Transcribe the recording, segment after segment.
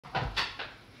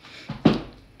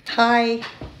Hi,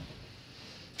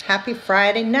 happy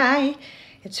Friday night.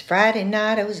 It's Friday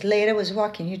night, I was late, I was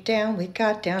walking you down. We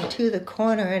got down to the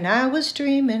corner and I was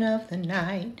dreaming of the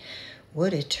night.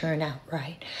 Would it turn out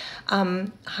right?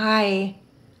 Hi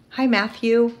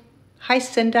Matthew. Hi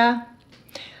Cinda.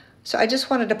 So I just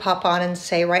wanted to pop on and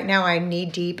say right now I'm knee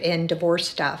deep in divorce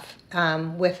stuff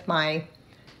with my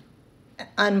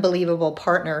unbelievable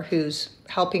partner who's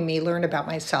helping me learn about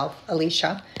myself,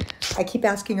 Alicia. I keep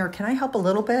asking her, can I help a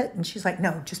little bit? And she's like,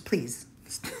 no, just please.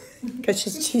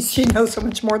 Because she knows so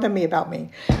much more than me about me.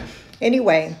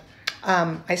 Anyway,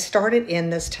 I started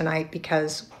in this tonight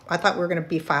because I thought we were going to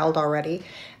be filed already.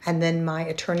 And then my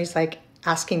attorney's like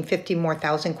asking 50 more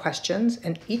thousand questions.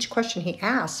 And each question he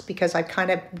asks, because I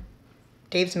kind of,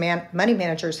 Dave's money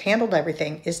managers handled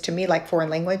everything, is to me like foreign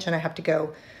language. And I have to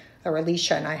go, or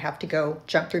Alicia and I have to go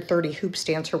jump through 30 hoops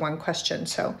to answer one question.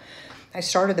 So I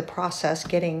started the process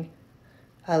getting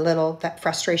a little, that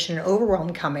frustration and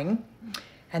overwhelm coming.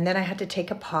 And then I had to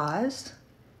take a pause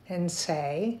and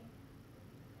say,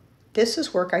 this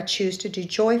is work I choose to do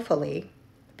joyfully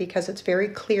because it's very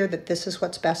clear that this is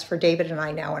what's best for David and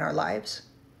I now in our lives.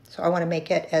 So I want to make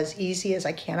it as easy as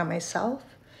I can on myself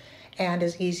and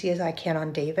as easy as I can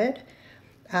on David.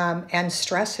 And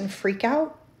stress and freak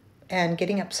out and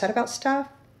getting upset about stuff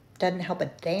doesn't help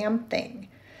a damn thing.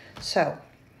 So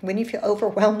when you feel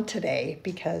overwhelmed today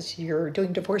because you're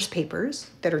doing divorce papers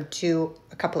that are due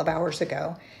a couple of hours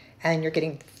ago and you're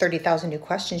getting 30,000 new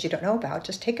questions you don't know about,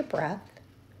 just take a breath.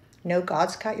 Know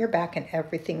God's got your back and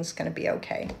everything's going to be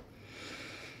okay.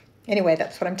 Anyway,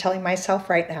 that's what I'm telling myself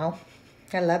right now.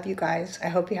 I love you guys. I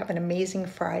hope you have an amazing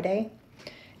Friday.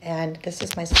 And this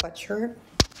is my sweatshirt.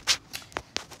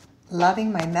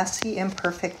 Loving my messy,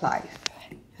 imperfect life.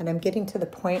 And I'm getting to the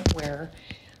point where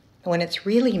when it's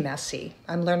really messy,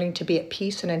 I'm learning to be at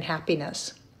peace and in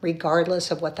happiness, regardless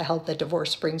of what the hell the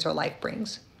divorce brings or life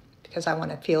brings. Because I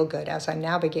want to feel good as I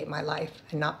navigate my life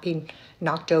and not be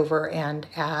knocked over and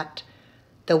at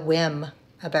the whim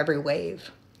of every wave.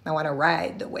 I want to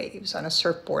ride the waves on a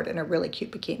surfboard in a really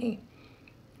cute bikini.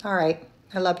 All right.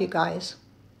 I love you guys.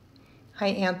 Hi,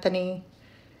 Anthony.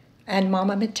 And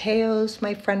Mama Mateo's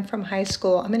my friend from high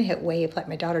school. I'm going to hit wave like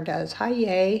my daughter does. Hi,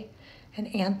 yay.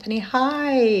 And Anthony,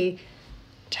 hi.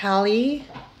 Tally,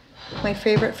 my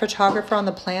favorite photographer on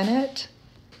the planet.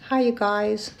 Hi, you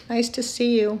guys. Nice to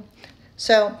see you.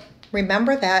 So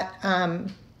remember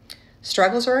that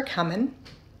struggles are a-coming,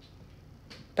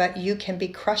 but you can be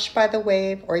crushed by the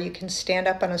wave or you can stand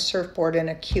up on a surfboard in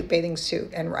a cute bathing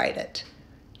suit and ride it.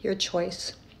 Your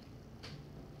choice.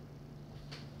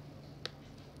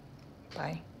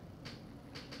 Bye.